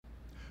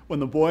When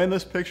the boy in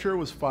this picture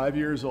was 5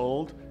 years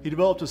old, he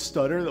developed a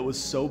stutter that was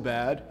so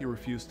bad he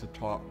refused to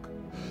talk.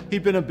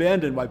 He'd been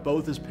abandoned by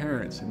both his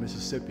parents in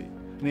Mississippi,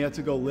 and he had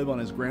to go live on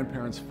his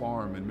grandparents'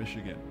 farm in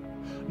Michigan.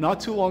 Not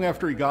too long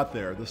after he got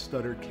there, the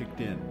stutter kicked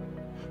in.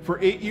 For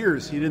 8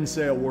 years, he didn't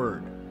say a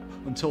word,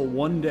 until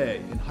one day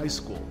in high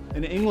school,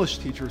 an English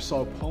teacher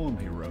saw a poem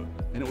he wrote,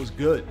 and it was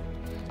good.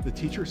 The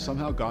teacher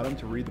somehow got him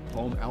to read the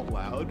poem out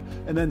loud,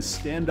 and then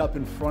stand up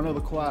in front of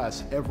the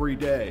class every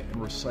day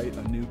and recite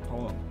a new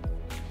poem.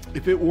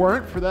 If it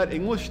weren't for that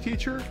English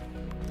teacher,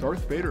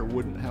 Darth Vader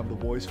wouldn't have the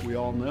voice we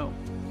all know.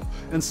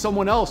 And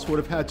someone else would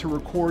have had to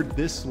record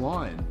this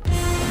line.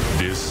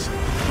 This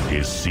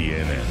is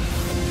CNN.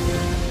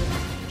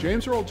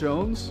 James Earl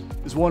Jones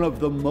is one of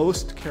the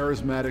most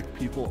charismatic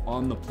people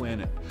on the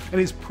planet, and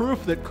he's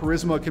proof that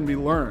charisma can be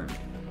learned.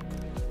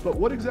 But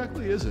what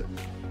exactly is it?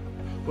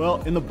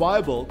 Well, in the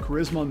Bible,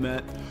 charisma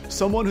meant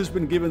someone who's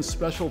been given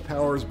special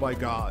powers by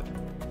God.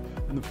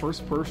 And the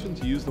first person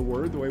to use the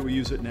word the way we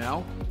use it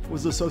now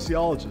was a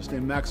sociologist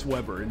named Max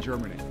Weber in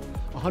Germany.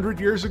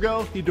 100 years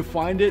ago, he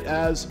defined it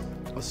as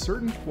a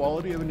certain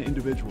quality of an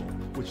individual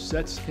which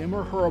sets him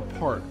or her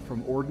apart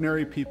from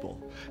ordinary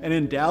people and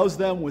endows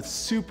them with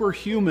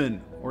superhuman,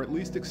 or at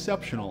least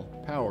exceptional,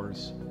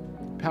 powers.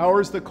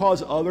 Powers that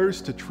cause others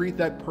to treat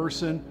that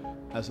person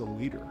as a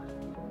leader.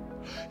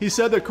 He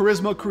said that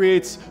charisma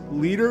creates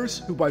leaders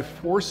who, by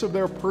force of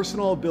their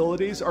personal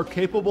abilities, are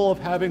capable of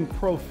having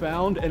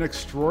profound and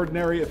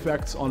extraordinary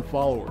effects on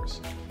followers.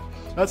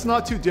 That's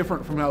not too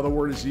different from how the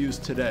word is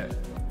used today.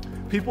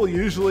 People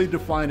usually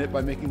define it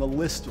by making a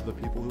list of the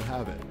people who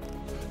have it.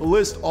 The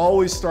list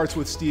always starts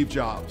with Steve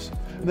Jobs,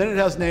 and then it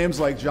has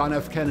names like John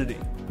F. Kennedy,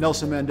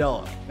 Nelson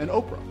Mandela, and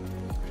Oprah.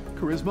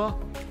 Charisma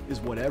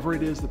is whatever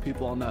it is the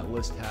people on that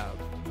list have.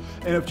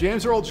 And if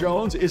James Earl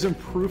Jones isn't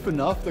proof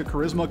enough that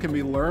charisma can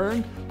be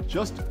learned,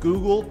 just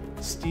Google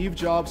Steve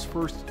Jobs'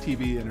 first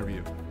TV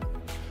interview.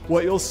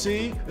 What you'll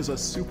see is a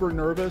super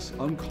nervous,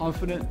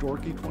 unconfident,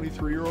 dorky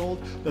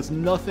 23-year-old that's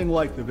nothing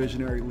like the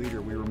visionary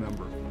leader we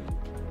remember.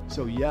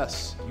 So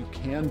yes, you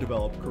can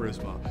develop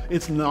charisma.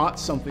 It's not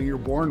something you're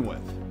born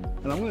with,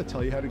 and I'm going to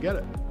tell you how to get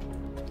it.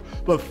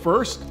 But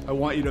first, I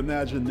want you to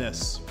imagine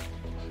this.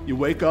 You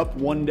wake up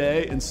one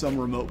day in some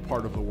remote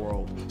part of the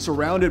world,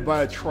 surrounded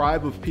by a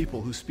tribe of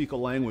people who speak a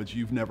language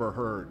you've never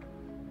heard.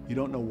 You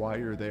don't know why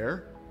you're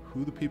there,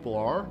 who the people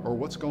are, or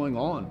what's going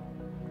on.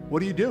 What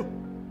do you do?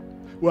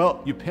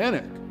 Well, you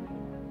panic,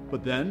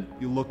 but then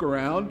you look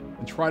around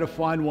and try to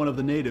find one of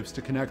the natives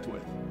to connect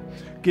with.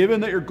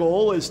 Given that your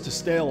goal is to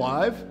stay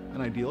alive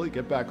and ideally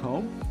get back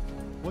home,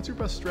 what's your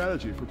best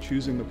strategy for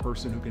choosing the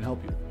person who can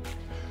help you?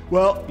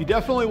 Well, you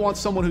definitely want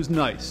someone who's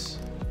nice.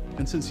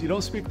 And since you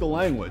don't speak the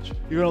language,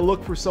 you're going to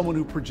look for someone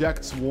who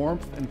projects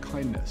warmth and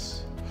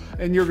kindness.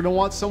 And you're going to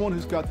want someone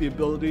who's got the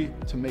ability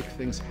to make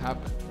things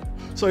happen.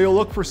 So you'll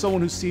look for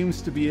someone who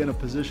seems to be in a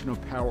position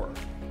of power.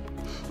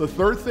 The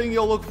third thing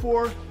you'll look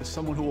for is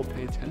someone who will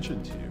pay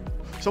attention to you.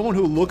 Someone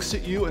who looks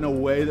at you in a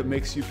way that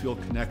makes you feel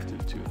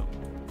connected to them.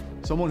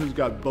 Someone who's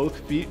got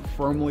both feet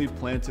firmly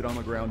planted on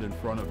the ground in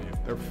front of you.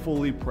 They're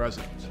fully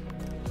present.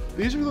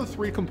 These are the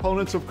three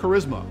components of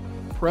charisma: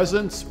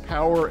 presence,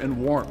 power, and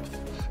warmth.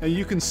 And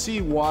you can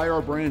see why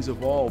our brains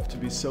evolved to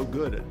be so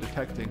good at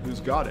detecting who's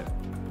got it.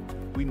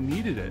 We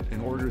needed it in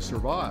order to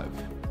survive.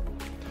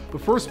 The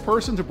first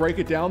person to break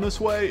it down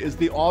this way is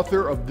the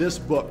author of this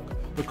book,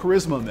 The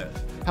Charisma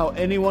Myth: How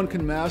Anyone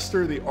Can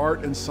Master the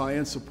Art and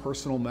Science of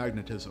Personal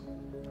Magnetism.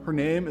 Her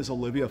name is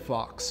Olivia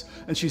Fox,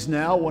 and she's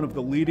now one of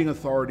the leading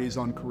authorities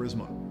on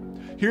charisma.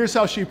 Here's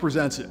how she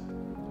presents it.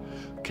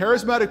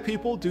 Charismatic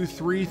people do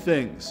three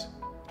things.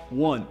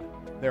 1,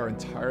 they're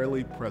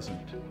entirely present.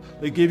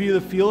 They give you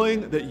the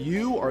feeling that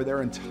you are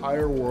their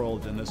entire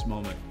world in this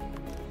moment.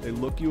 They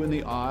look you in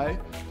the eye,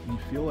 and you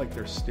feel like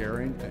they're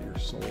staring at your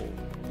soul.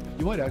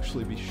 You might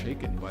actually be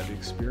shaken by the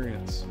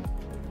experience.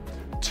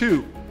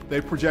 2,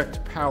 they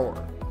project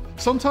power.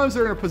 Sometimes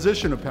they're in a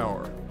position of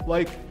power,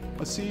 like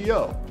a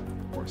CEO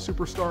or a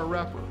superstar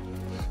rapper.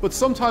 But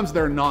sometimes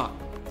they're not,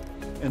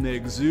 and they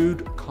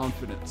exude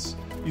confidence.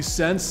 You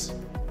sense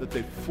that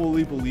they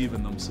fully believe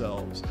in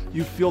themselves.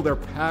 You feel their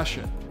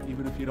passion.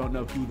 Even if you don't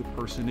know who the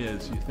person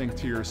is, you think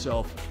to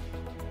yourself,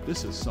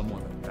 this is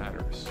someone that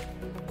matters.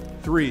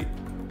 3,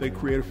 they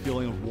create a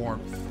feeling of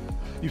warmth.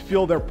 You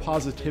feel their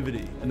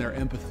positivity and their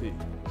empathy.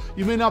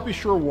 You may not be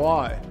sure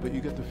why, but you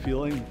get the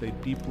feeling that they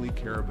deeply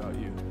care about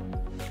you,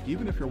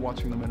 even if you're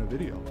watching them in a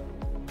video.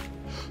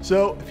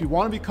 So if you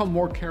want to become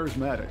more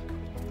charismatic,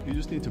 you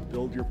just need to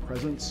build your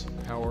presence,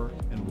 power,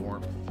 and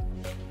warmth.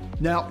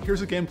 Now,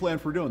 here's a game plan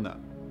for doing that.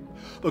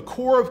 The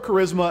core of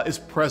charisma is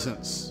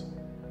presence.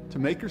 To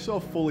make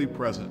yourself fully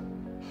present,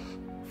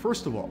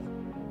 first of all,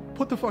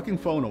 put the fucking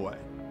phone away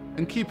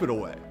and keep it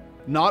away.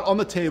 Not on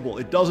the table.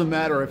 It doesn't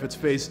matter if it's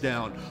face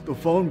down. The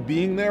phone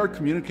being there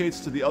communicates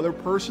to the other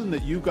person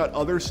that you've got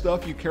other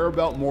stuff you care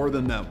about more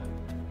than them.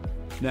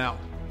 Now,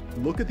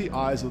 look at the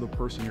eyes of the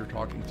person you're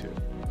talking to.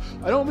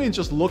 I don't mean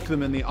just look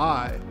them in the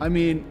eye. I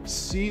mean,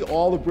 see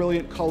all the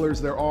brilliant colors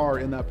there are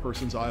in that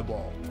person's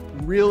eyeball.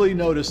 Really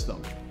notice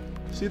them.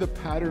 See the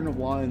pattern of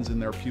lines in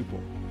their pupil.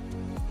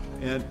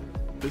 And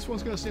this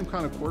one's gonna seem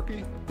kind of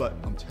quirky, but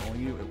I'm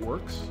telling you, it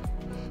works.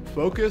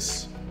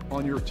 Focus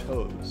on your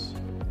toes.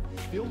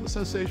 Feel the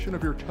sensation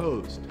of your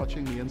toes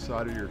touching the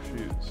inside of your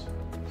shoes.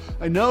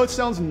 I know it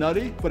sounds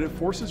nutty, but it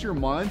forces your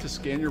mind to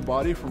scan your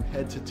body from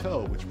head to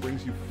toe, which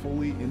brings you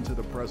fully into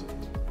the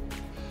present.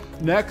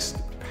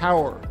 Next,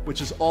 power,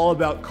 which is all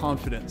about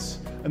confidence.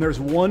 And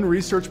there's one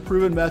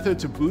research-proven method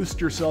to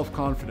boost your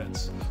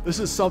self-confidence. This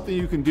is something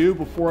you can do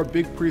before a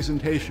big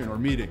presentation or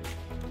meeting,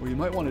 or you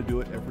might want to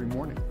do it every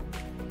morning.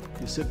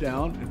 You sit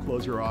down and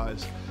close your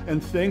eyes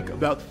and think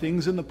about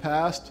things in the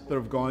past that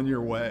have gone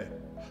your way,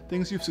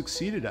 things you've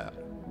succeeded at,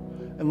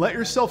 and let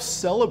yourself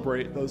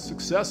celebrate those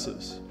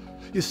successes.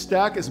 You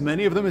stack as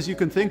many of them as you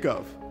can think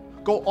of.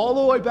 Go all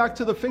the way back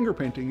to the finger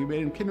painting you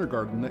made in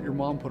kindergarten that your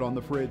mom put on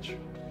the fridge.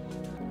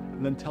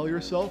 And then tell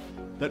yourself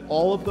that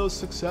all of those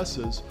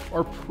successes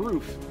are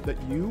proof that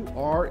you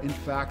are in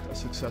fact a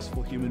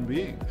successful human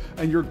being,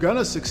 and you're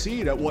gonna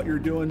succeed at what you're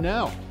doing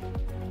now.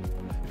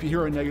 If you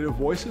hear a negative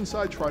voice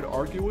inside, try to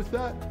argue with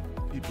that.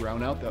 You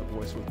drown out that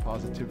voice with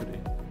positivity.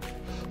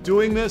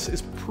 Doing this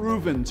is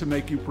proven to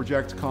make you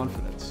project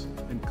confidence,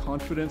 and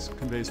confidence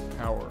conveys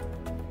power.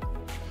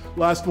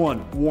 Last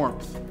one,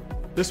 warmth.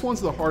 This one's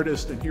the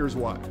hardest, and here's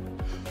why.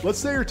 Let's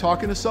say you're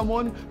talking to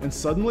someone and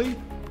suddenly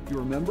you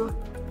remember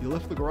you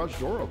left the garage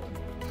door open.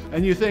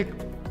 And you think,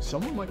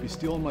 someone might be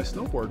stealing my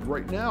snowboard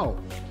right now.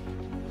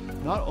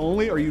 Not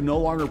only are you no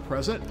longer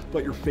present,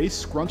 but your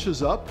face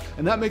scrunches up,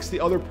 and that makes the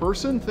other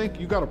person think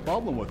you got a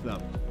problem with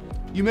them.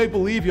 You may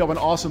believe you have an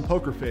awesome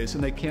poker face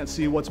and they can't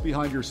see what's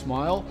behind your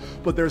smile,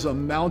 but there's a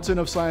mountain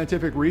of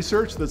scientific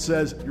research that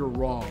says you're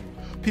wrong.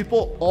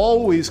 People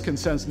always can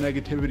sense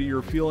negativity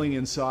you're feeling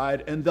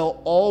inside, and they'll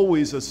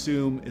always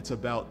assume it's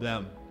about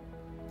them.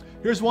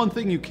 Here's one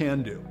thing you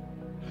can do.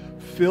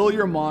 Fill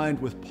your mind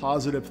with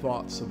positive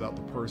thoughts about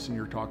the person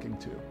you're talking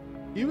to,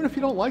 even if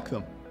you don't like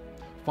them.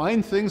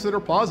 Find things that are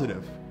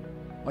positive,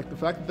 like the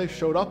fact that they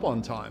showed up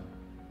on time,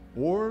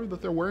 or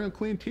that they're wearing a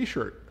clean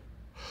t-shirt.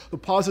 The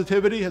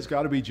positivity has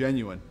got to be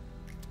genuine.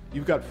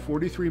 You've got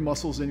 43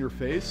 muscles in your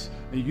face,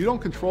 and you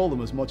don't control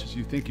them as much as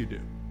you think you do.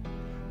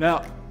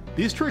 Now,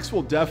 these tricks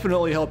will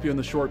definitely help you in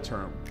the short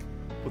term,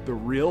 but the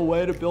real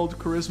way to build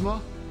charisma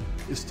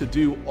is to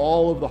do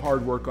all of the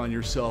hard work on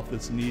yourself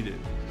that's needed,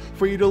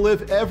 for you to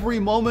live every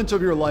moment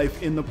of your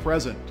life in the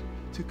present,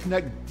 to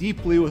connect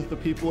deeply with the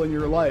people in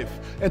your life,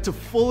 and to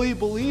fully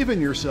believe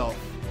in yourself.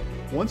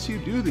 Once you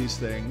do these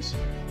things,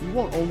 you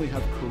won't only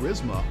have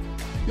charisma,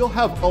 you'll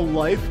have a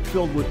life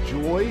filled with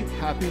joy,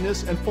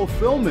 happiness, and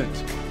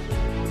fulfillment.